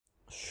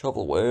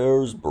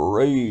Shovelware's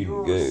brain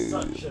game.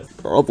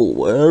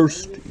 Shovelware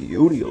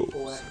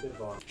Studios.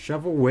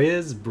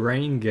 Shovelware's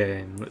brain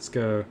game. Let's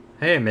go.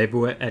 Hey, maybe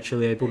we're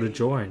actually able to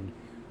join.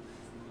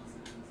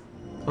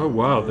 Oh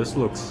wow, this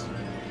looks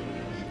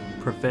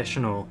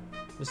professional.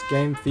 This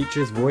game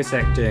features voice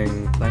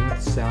acting. Playing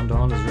with sound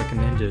on is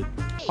recommended.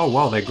 Oh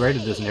wow, they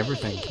graded this and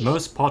everything.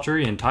 Most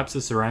pottery and types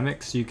of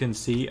ceramics you can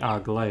see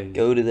are glazed.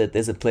 Go to that.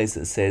 There's a place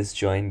that says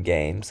join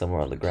game somewhere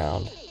on the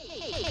ground.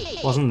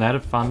 Wasn't that a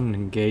fun and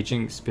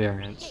engaging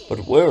experience?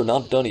 But we're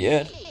not done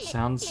yet.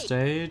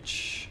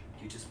 Soundstage?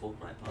 You just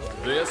walked right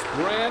This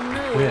brand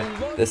new.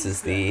 Where? This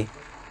is the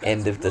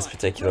end of this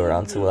particular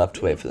round, so we'll have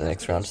to wait for the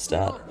next round to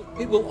start.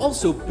 It will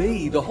also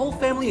bathe the whole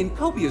family in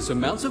copious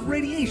amounts of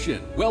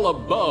radiation, well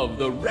above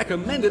the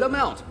recommended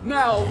amount.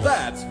 Now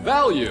that's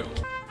value.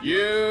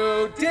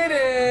 You did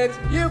it!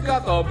 You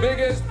got the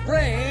biggest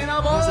brain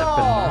of all! What's that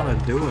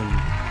banana doing?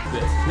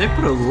 They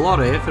put a lot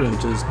of effort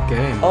into this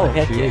game. Oh, like,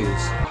 heck jeez.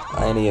 yeah.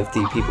 Any of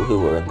the people who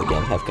were in the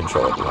game have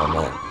control at the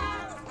moment.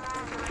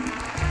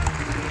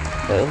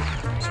 Well,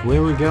 So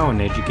where we going,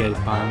 Educated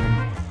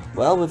Pieman?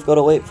 well, we've got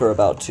to wait for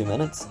about 2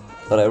 minutes.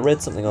 But I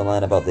read something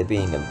online about there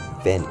being a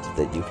vent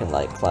that you can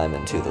like climb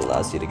into that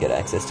allows you to get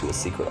access to a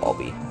secret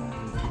obby.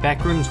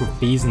 Backrooms with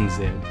bees and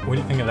Z. What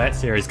do you think of that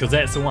series? Because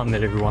that's the one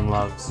that everyone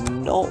loves.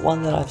 Not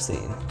one that I've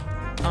seen.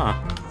 Huh.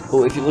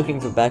 Well, if you're looking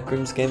for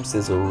backrooms games,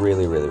 there's a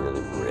really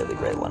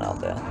great one out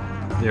there.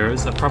 There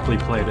is. I probably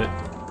played it.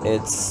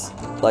 It's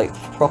like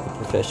proper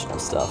professional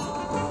stuff.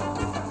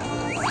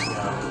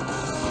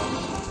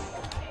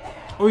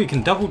 Oh, you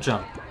can double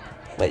jump.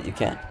 Wait, you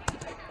can?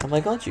 Oh my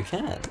god, you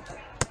can.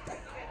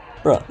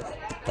 Bruh,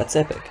 that's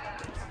epic.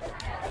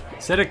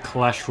 Is that a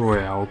Clash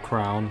Royale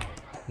crown?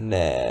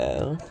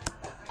 No.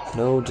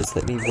 No, just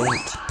let me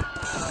vent.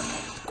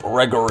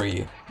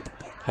 Gregory,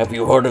 have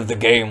you heard of the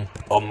game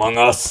Among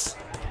Us?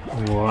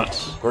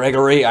 What?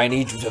 Gregory, I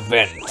need you to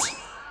vent.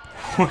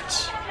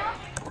 What?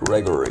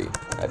 Gregory,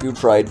 have you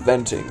tried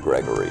venting,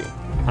 Gregory?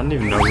 I don't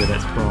even know where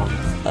that's from.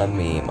 A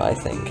meme, I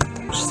think.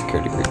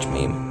 Security breach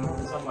meme.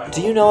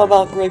 Do you know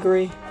about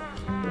Gregory?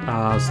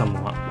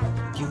 Somewhat.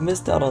 You've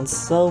missed out on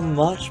so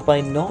much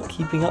by not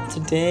keeping up to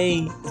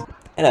date.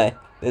 Anyway,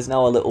 there's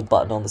now a little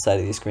button on the side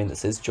of your screen that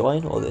says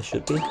join, or there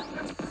should be.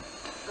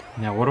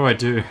 Now, what do I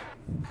do?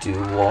 Do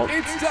what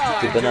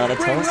the banana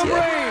tells you.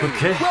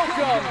 Okay.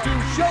 Welcome to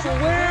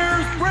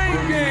Shovelware's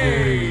Brain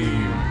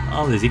Game!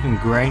 Oh, there's even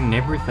grain and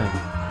everything.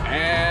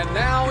 And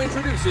now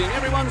introducing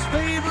everyone's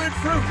favorite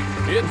fruit.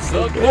 It's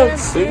the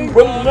Dancing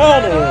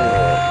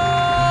banana!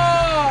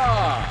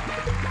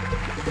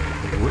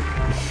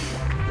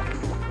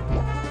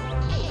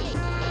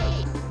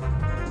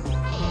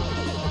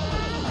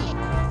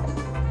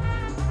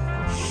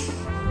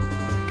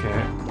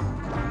 Okay.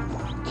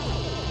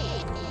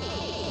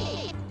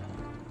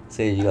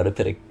 So you gotta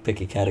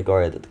pick a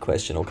category that the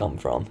question will come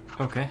from.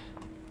 Okay.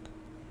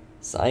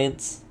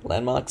 Science,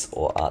 landmarks,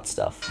 or art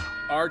stuff.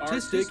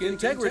 Artistic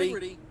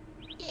integrity.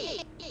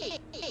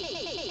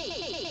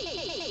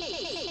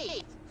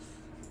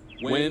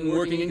 When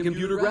working in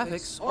computer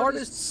graphics,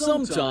 artists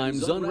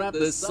sometimes unwrap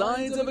the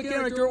sides of a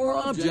character or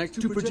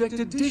object to project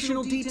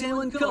additional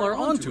detail and color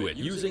onto it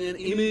using an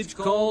image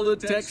called a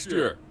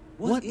texture.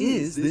 What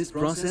is this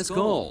process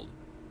called?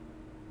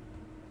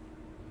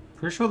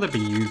 Pretty sure that'd be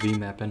UV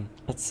mapping.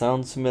 That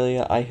sounds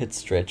familiar. I hit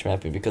stretch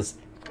mapping because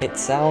it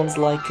sounds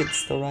like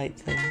it's the right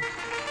thing.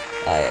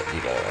 Ah, yeah,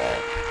 you got it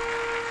right.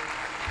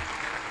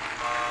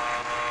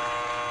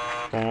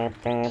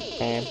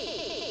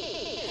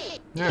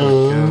 There we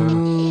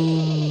go.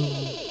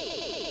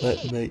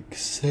 That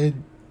makes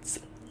sense.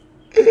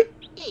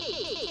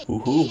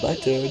 Woohoo, my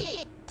turn.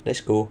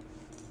 Let's go.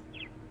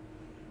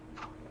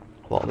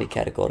 What are my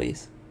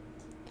categories?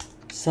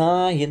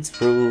 Science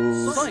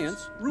rules.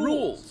 Science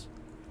rules.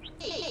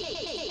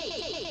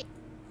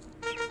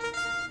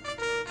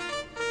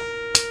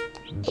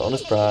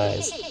 Bonus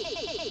prize.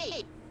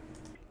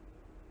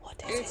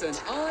 What is It's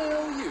it? an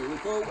IOU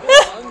for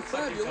one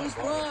fabulous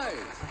prize.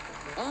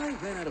 I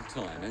ran out of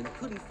time and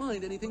couldn't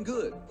find anything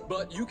good,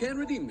 but you can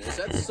redeem this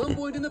at some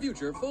point in the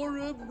future for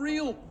a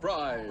real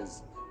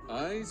prize.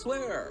 I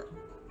swear.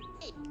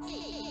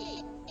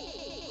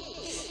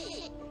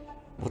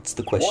 What's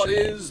the question? What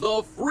is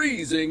the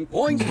freezing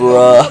point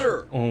Bruh. of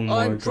water? Oh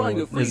my I'm trying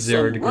to God. freeze It's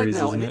 0 some degrees,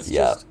 right now, isn't and it? it's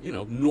Yeah.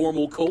 just,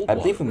 normal cold I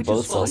water, believe in which both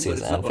is fine, Celsius but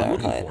it's and not what I'm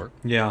looking Fahrenheit.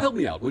 for. Yeah. Help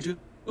me out, would you?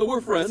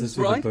 We're friends, This is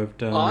what right? they've both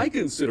done. I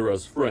consider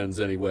us friends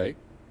anyway.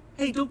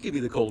 Hey, don't give me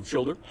the cold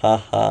shoulder.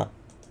 Haha.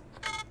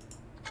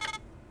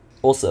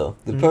 Also,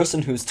 the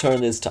person whose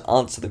turn is to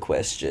answer the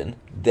question,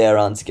 their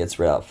answer gets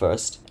read out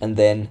first, and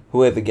then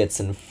whoever gets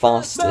in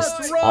fastest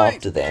That's right.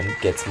 after them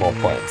gets more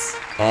points.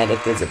 And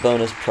if there's a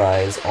bonus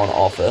prize on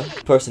offer,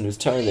 the person whose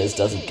turn it is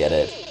doesn't get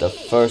it. The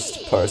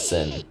first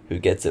person who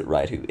gets it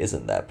right, who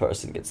isn't that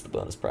person, gets the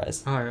bonus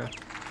prize. Oh yeah.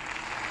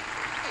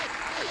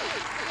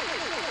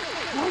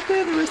 How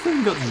come the rest of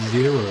them got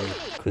 0?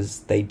 Because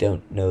they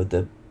don't know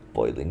the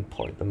boiling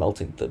point,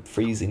 the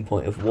freezing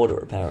point of water,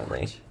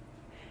 apparently.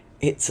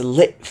 It's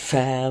lit,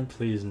 fam.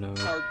 Please no.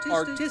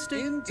 Artistic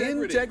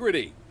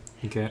integrity.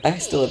 Okay. I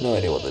still have no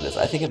idea what that is.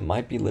 I think it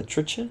might be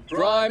literature.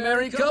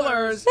 Primary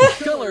colors.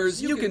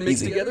 Colors you can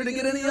mix Easy. together to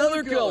get any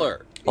other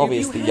color.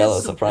 Obviously, If you yellow had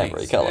is a some primary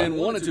paints color. and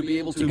wanted to be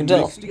able to You can tell.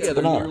 mix It's together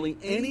banana. nearly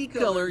any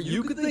color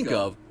you could think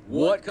of,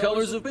 what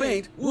colors of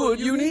paint would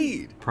you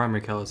need?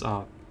 Primary colors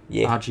are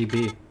Yeah.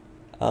 RGB.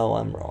 Oh,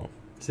 I'm wrong.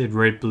 It said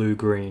red, blue,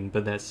 green,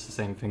 but that's the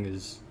same thing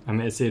as... I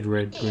mean, it said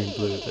red, green,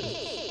 blue, but...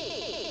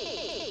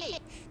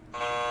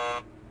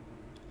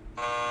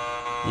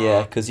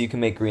 Yeah, because you can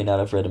make green out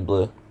of red and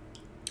blue.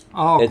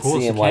 Oh, of It's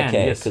course you CMYK,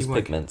 can. Yes, because CMYK.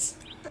 pigments.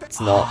 It's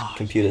not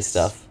computer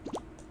stuff.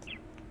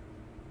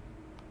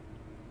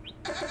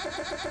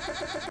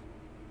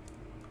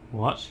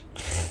 What?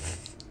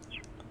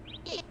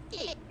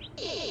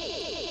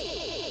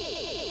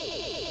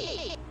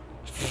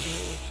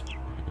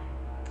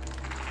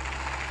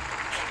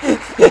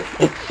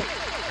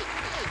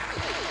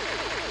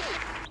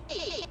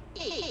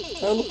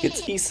 Oh look,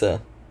 it's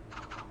Issa.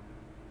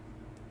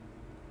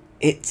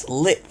 It's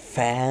lit,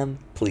 fam.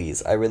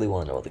 Please, I really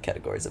want to know what the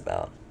category's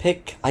about.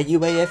 Pick, are you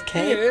AFK?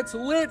 It's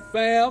lit,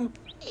 fam.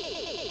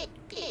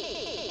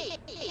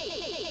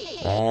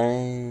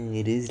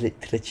 It is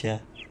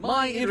literature.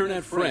 My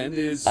internet friend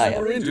is Ah, yeah.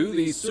 super into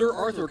the Sir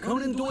Arthur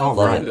Conan Doyle Oh,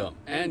 right. fandom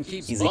and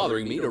keeps Easy.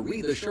 bothering me to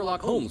read the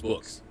Sherlock Holmes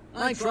books.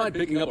 I tried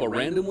picking up a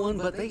random one,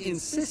 but they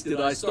insisted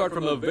I start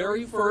from the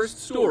very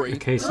first story. The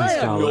Case in I have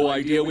Scarlet. no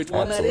idea which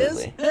one that is.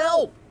 Absolutely.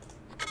 Help!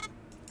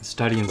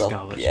 Study in Well,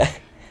 Scarlet. yeah.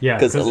 Yeah,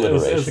 'Cause because it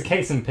was alliteration. the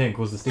Case in Pink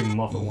was the Stephen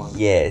Moffat one.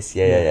 Yes,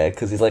 yeah.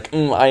 Because he's like,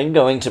 I'm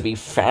going to be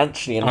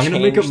fancy and I'm gonna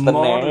change make it the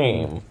modern."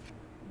 name.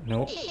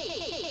 No.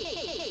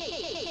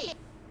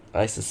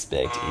 I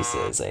suspect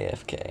Issa is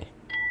AFK.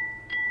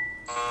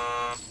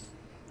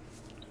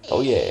 Oh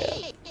yeah.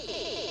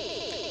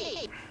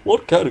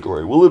 What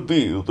category will it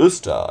be this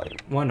time?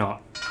 Why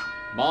not?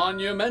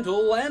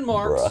 Monumental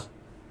landmarks. Bruh.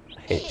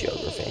 I hate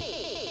geography.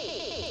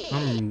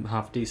 I'm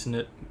half decent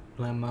at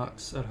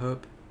landmarks, I'd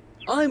hope.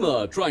 I'm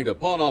trying to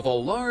pawn off a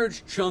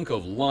large chunk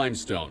of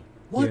limestone.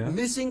 What Yeah.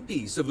 missing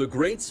piece of the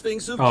Great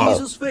Sphinx of Oh,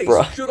 Giza's face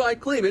bruh. should I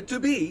claim it to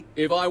be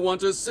if I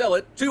want to sell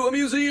it to a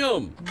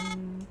museum?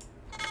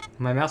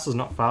 My mouse is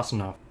not fast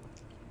enough.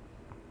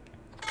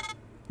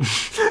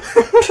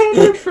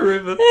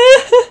 Forever.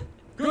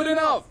 Good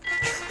enough.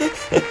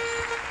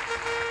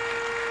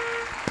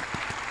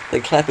 They're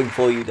clapping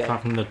for you, Dan.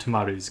 Apart from the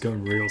tomatoes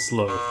going real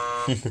slow.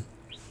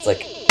 It's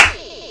like,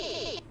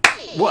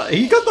 What?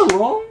 He got the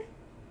wrong?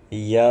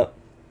 yep.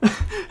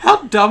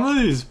 How dumb are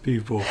these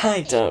people?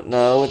 I don't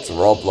know, it's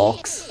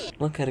Roblox.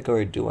 What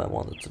category do I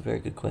want? That's a very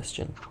good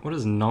question. What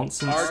is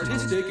nonsense?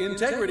 Artistic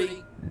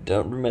integrity.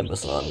 Don't remember,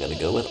 so I'm gonna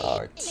go with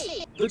arts.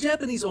 The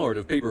Japanese art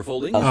of paper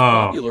folding is Oh,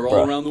 popular all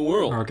bruh. around the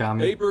world. Origami.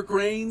 Paper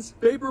cranes,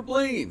 paper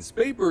planes,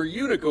 paper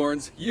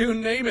unicorns, you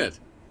name it.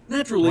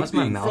 Naturally, Why is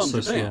my being mouse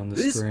from so slow on Japan, the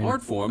this screen?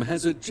 art form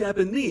has a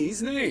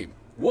Japanese name.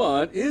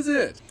 What is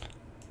it?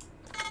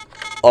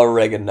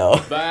 Oregano.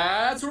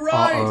 That's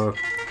right. Uh-oh.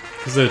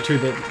 Because there are two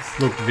that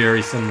look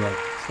very similar.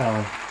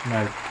 Spelling.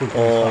 No,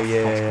 Oh,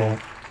 yeah.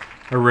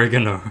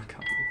 Oregano. I can't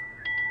believe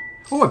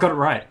it. Oh, I got it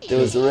right. There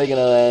was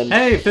oregano and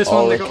Hey, first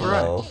one they got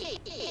oregano.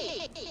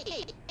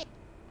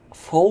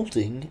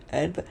 Folding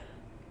and...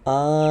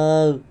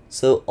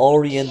 so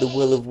Ori and the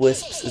Will of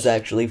Wisps is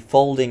actually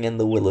Folding and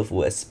the Will of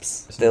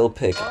Wisps. They'll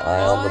pick eye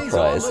on the Eyes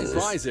prizes.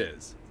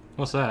 prizes.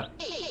 What's that?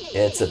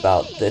 It's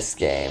about this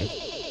game.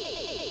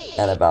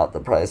 And about the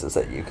prizes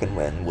that you can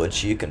win,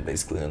 which you can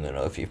basically only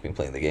know if you've been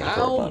playing the game for a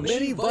How bunch.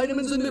 many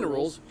vitamins and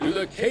minerals do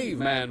the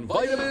caveman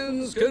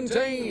vitamins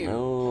contain?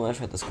 Oh, I've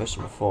had this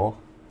question before.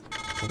 I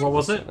think What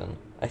was it? 7.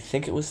 I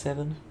think it was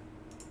 7.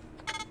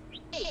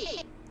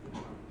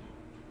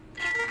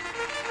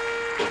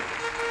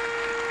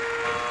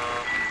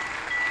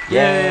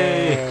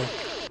 Yay!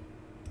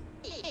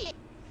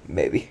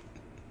 Maybe.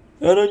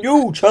 And a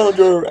new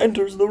challenger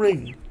enters the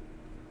ring.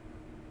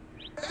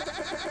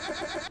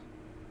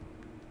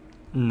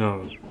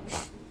 No.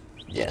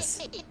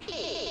 Yes.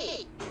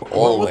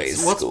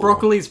 Always. What's school.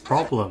 Broccoli's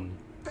problem?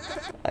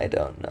 I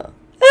don't know.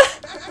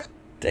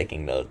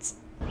 Taking notes.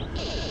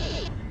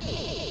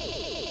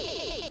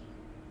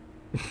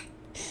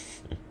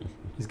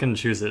 He's gonna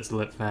choose it's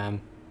lit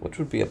fam. Which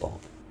would be a bomb.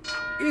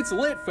 It's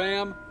lit,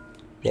 fam.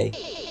 Yay.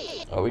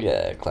 Oh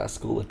yeah,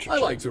 classical literature. I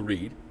like to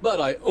read, but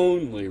I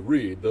only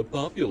read the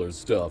popular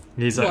stuff.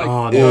 He's like, Like,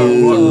 oh uh,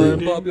 no, what super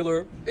reading?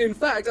 popular. In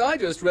fact, I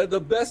just read the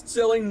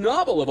best-selling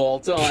novel of all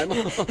time.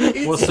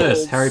 It What's this,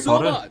 sold Harry so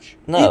Potter? much.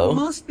 No. It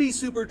must be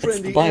super the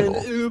trendy Bible.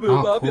 and uber Oh,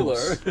 of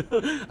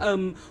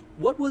popular.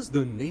 What was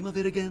the name of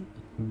it again?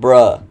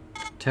 Bruh.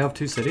 Tale of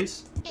Two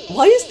Cities?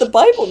 Why is the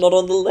Bible not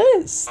on the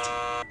list?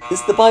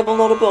 Is the Bible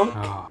not a book?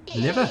 Oh,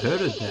 never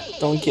heard of that.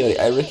 Don't kill it,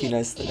 I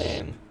recognize the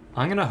name.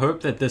 I'm gonna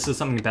hope that this is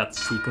something about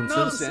sequences.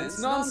 Nonsense,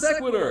 non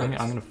sequitur. I'm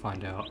gonna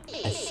find out.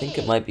 I think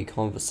it might be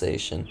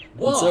conversation.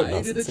 Why Insert did the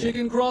nonsense here.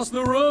 chicken cross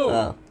the road?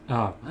 Oh.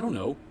 Oh, I don't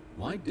know.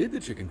 Why did the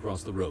chicken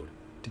cross the road?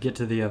 to get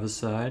to the other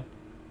side.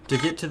 To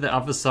get to the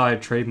other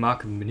side,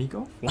 trademark of mini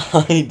golf?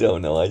 I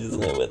don't know, I just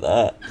went with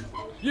that.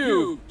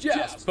 You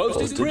just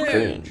posted Posted cringe.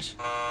 cringe.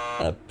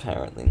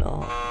 Apparently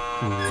not.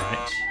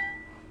 Right.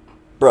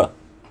 Bruh,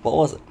 what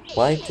was it?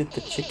 Why did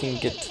the chicken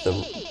get to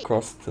the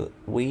across the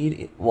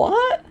weed?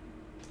 What?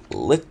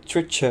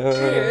 Literature.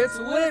 It's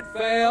lit,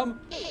 fam.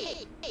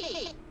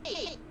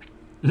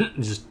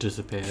 Just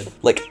disappeared.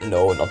 Like,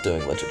 no, we're not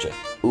doing literature.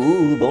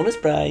 Ooh, bonus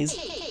prize.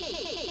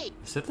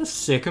 Is that the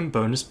second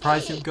bonus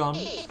prize you've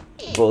gotten?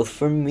 Both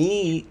for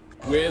me.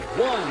 With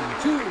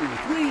 1, 2,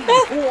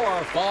 3,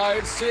 4,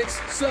 5,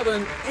 6,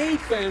 7, 8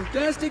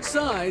 fantastic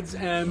sides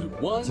and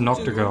 1, an 2,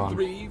 octagon.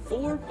 3,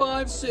 4,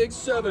 5, 6,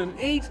 7,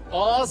 8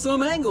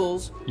 awesome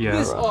angles. Yeah,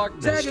 This right.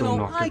 That's still octagonal an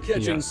octagon,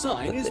 eye-catching yeah.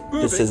 sign is perfect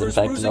This is in for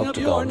fact an sprucing up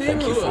your octagon.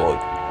 Thank you neighborhood.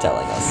 for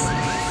telling us.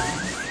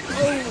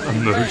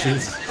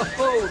 Emojis.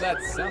 Oh,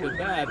 that sounded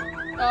bad.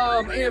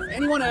 If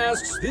anyone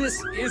asks,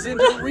 this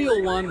isn't a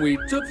real one we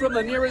took from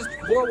the nearest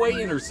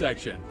four-way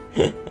intersection.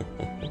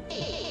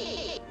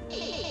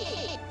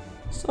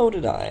 So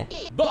did I.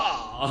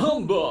 Bah,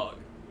 humbug!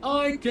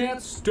 I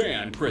can't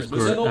stand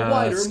Christmas and a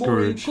wider, more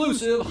Scrooge.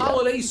 inclusive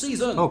holiday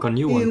season. Oh, got a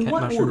new one, In cat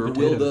what mushroom order will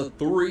potato. the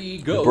three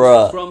ghosts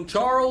Bruh. from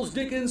Charles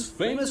Dickens'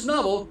 famous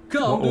novel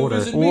come What to order?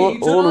 visit me What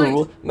tonight?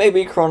 order?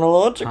 Maybe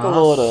chronological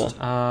order.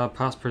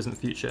 Past, present,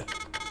 future.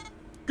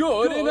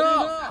 Good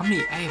enough! How many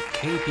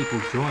AFK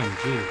people joined?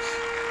 Jeez.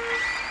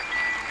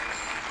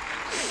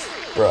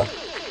 Bruh.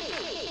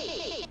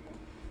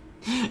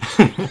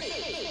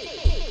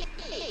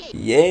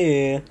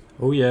 Yeah.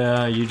 Oh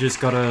yeah, you just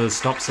got a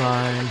stop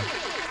sign.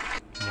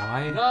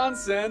 Why?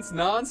 Nonsense,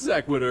 non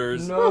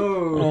sequiturs.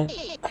 No.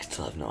 I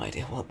still have no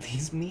idea what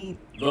these mean.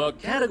 The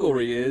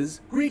category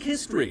is Greek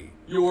history.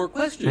 Your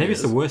question Maybe is...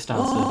 it's the worst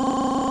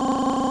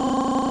answer.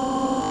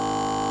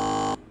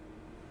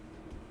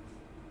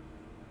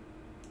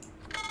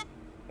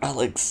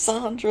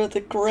 Alexandra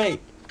the Great.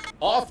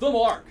 Off the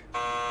mark.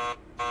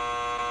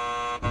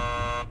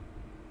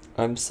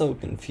 I'm so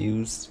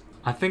confused.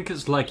 I think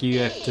it's like you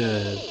have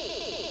to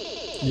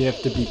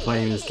be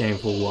playing this game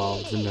for a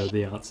while to know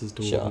the answers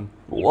to all of Sure. them.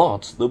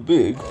 What's the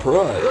big The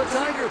prize?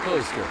 tiger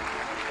poster.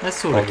 That's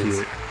sort of Obvious.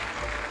 cute.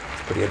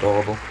 It's pretty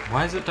adorable.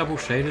 Why is it double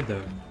shaded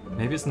though?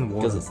 Maybe it's in the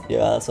water. Because it's,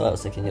 yeah, that's what I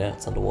was thinking,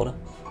 it's underwater.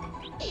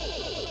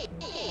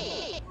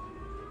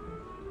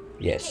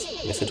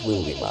 Yes, it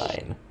will be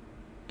mine.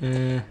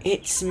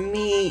 It's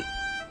me.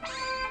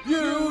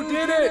 You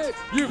did it!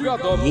 You've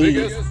got the Yeah.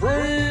 biggest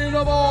brain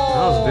of all!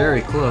 That was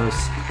very close.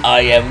 I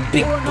am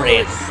Big For another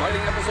Brain.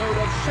 exciting episode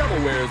of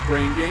Shovelware's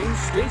Brain Games,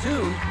 stay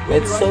tuned. We'll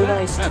be It's right so back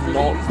nice to after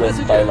not these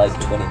win by messages. like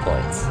 20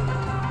 points.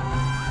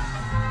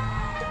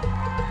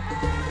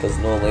 Because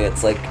normally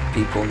it's like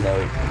people know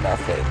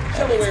nothing. And,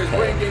 Shovelware's it's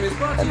Brain pain. Game is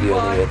brought to And you the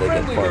only by way they get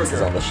Friendly points is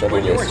Burger. on the When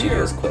Shovelware you're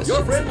Studios here, questions you're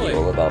and friendly. the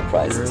All About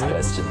Prizes Really?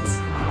 questions.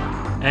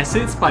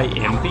 Assets by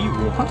MP?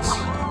 What?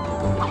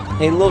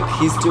 Hey look,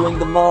 he's doing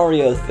the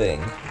Mario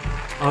thing.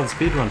 Oh, the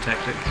speedrun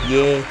tactic.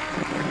 Yeah.